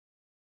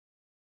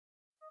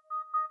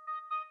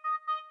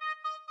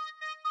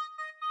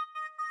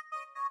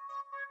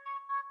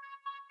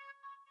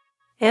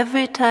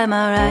Every time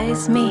our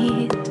eyes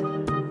meet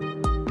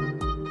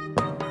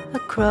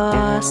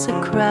across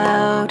a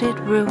crowded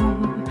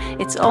room,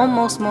 it's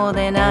almost more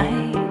than I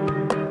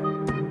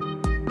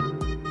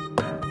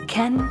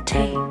can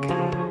take.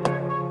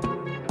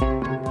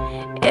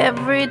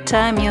 Every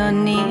time you're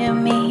near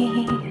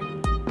me,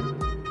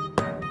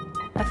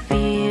 I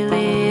feel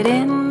it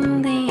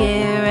in the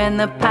air, and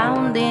the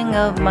pounding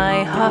of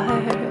my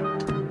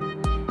heart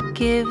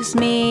gives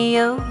me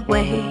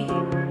away.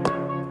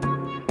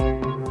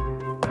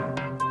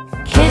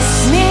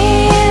 Kiss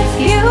me if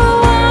you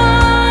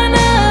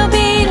wanna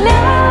be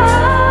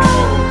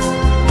loved.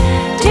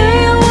 Do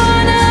you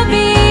wanna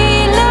be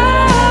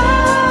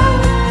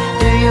loved?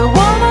 Do you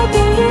wanna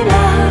be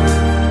loved?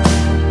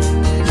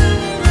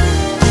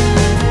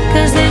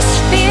 'Cause this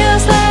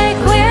feels like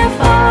we're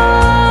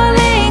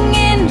falling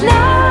in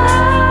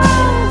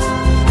love.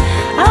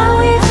 Are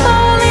we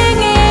falling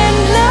in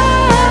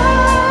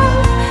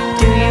love?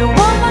 Do you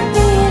wanna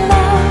be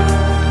loved?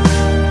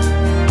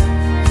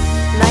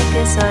 Like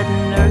a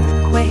sudden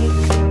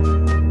earthquake,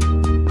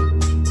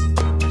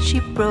 she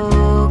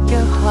broke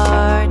your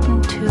heart in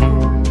two,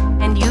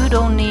 and you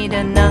don't need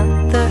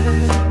another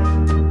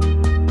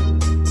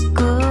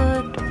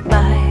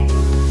goodbye.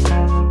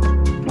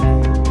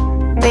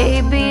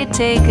 Baby,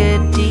 take a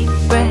deep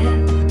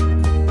breath,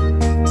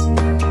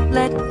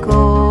 let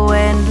go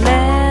and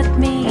let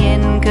me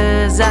in,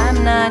 'cause I'm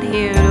not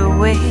here to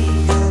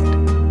waste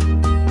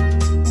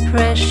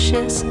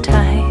precious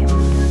time.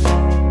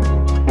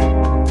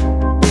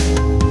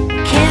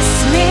 Kiss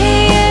me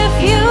if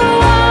you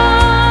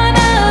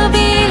wanna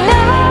be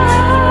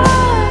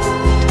loved.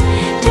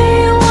 Do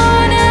you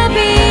wanna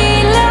be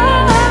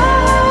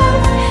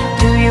loved?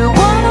 Do you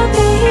wanna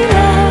be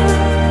loved?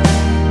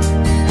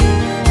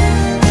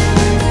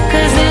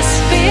 'Cause this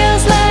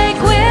feels like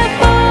we're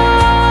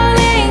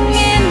falling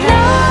in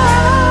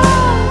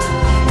love.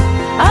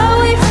 Are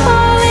we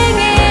falling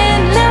in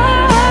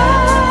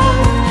love?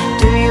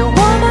 Do you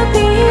wanna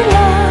be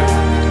loved?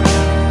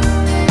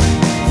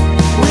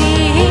 We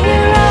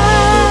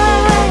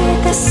ride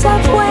the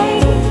subway,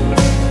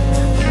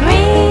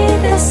 read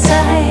the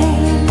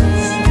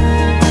signs.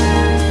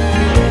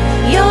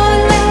 Your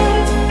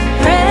leg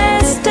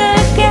pressed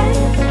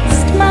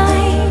against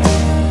mine.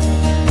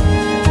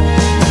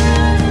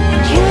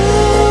 You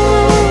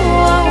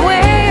are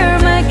where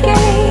my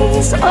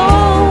gaze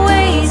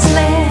always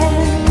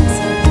lands.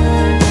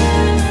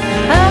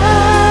 I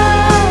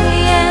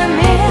am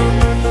in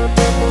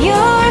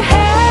your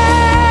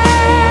hands.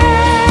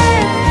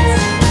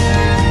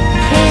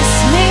 Kiss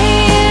me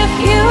if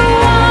you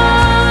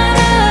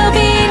wanna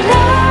be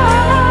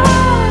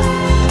loved.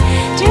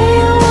 Do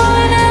you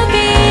wanna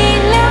be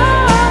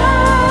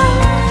loved?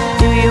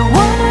 Do you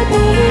wanna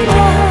be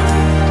loved?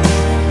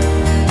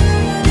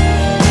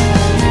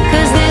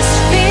 'Cause this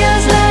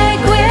feels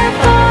like we're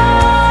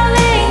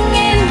falling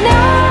in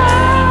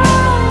love.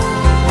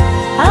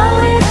 Are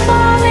we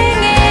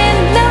falling in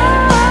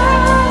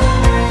love?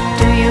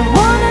 Do you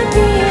wanna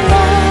be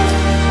loved?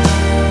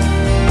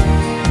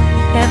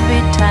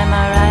 Every time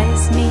our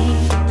eyes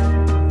meet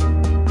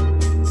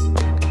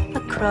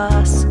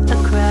across a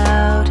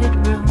crowded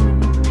room,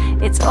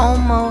 it's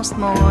almost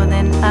more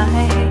than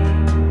I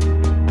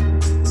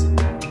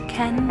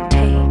can